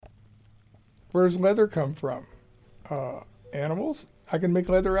Where's leather come from? Animals? I can make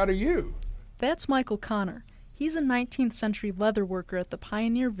leather out of you. That's Michael Connor. He's a 19th century leather worker at the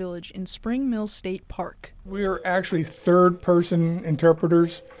Pioneer Village in Spring Mill State Park. We are actually third-person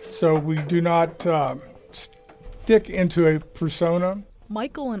interpreters, so we do not stick into a persona.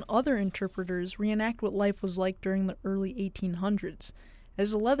 Michael and other interpreters reenact what life was like during the early 1800s.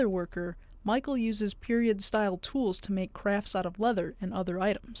 As a leather worker, Michael uses period-style tools to make crafts out of leather and other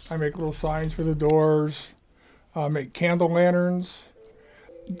items. I make little signs for the doors, make candle lanterns.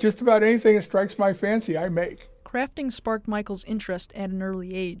 Just about anything that strikes my fancy, I make. Crafting sparked Michael's interest at an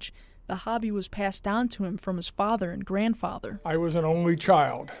early age. The hobby was passed down to him from his father and grandfather. I was an only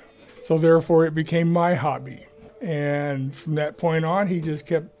child, so therefore it became my hobby. And from that point on, he just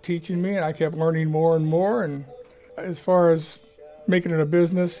kept teaching me, and I kept learning more and more. And as far as making it a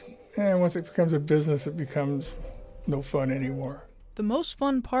business, once it becomes a business, it becomes no fun anymore. The most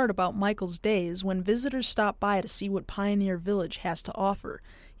fun part about Michael's day is when visitors stop by to see what Pioneer Village has to offer.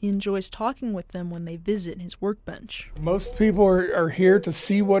 He enjoys talking with them when they visit his workbench. Most people are here to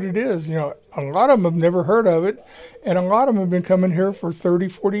see what it is. A lot of them have never heard of it, and a lot of them have been coming here for 30,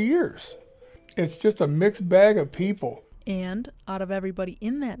 40 years. It's just a mixed bag of people. And out of everybody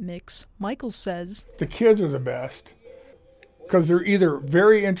in that mix, Michael says, the kids are the best because they're either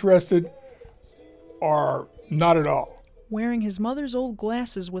very interested or not at all. Wearing his mother's old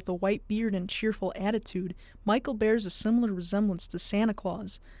glasses with a white beard and cheerful attitude, Michael bears a similar resemblance to Santa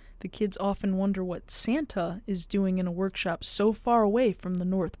Claus. The kids often wonder what Santa is doing in a workshop so far away from the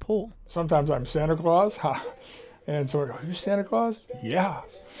North Pole. Sometimes I'm Santa Claus, and so are you Santa Claus? Yeah.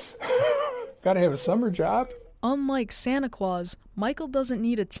 Gotta have a summer job. Unlike Santa Claus, Michael doesn't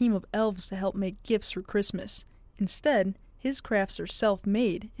need a team of elves to help make gifts for Christmas. Instead, his crafts are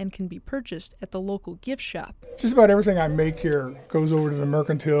self-made and can be purchased at the local gift shop. Just about everything I make here goes over to the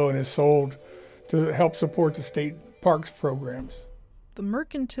Mercantile and is sold to help support the state parks programs. The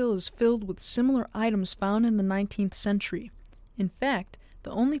Mercantile is filled with similar items found in the 19th century. In fact,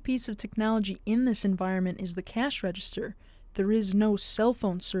 the only piece of technology in this environment is the cash register. There is no cell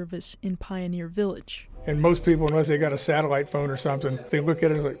phone service in Pioneer Village. And most people, unless they got a satellite phone or something, they look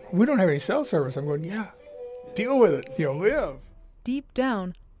at it and like, we don't have any cell service. I'm going, yeah. Deal with it. Live. Deep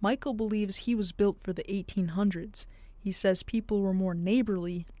down, Michael believes he was built for the 1800s. He says people were more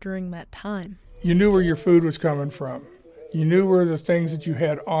neighborly during that time. You knew where your food was coming from. You knew where the things that you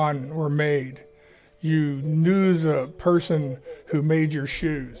had on were made. You knew the person who made your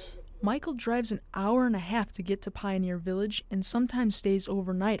shoes. Michael drives an hour and a half to get to Pioneer Village and sometimes stays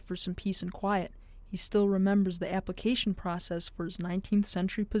overnight for some peace and quiet. He still remembers the application process for his 19th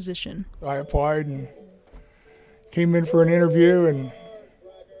century position. I applied and came in for an interview, and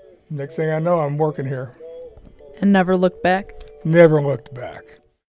next thing I know, I'm working here. And never looked back? Never looked back.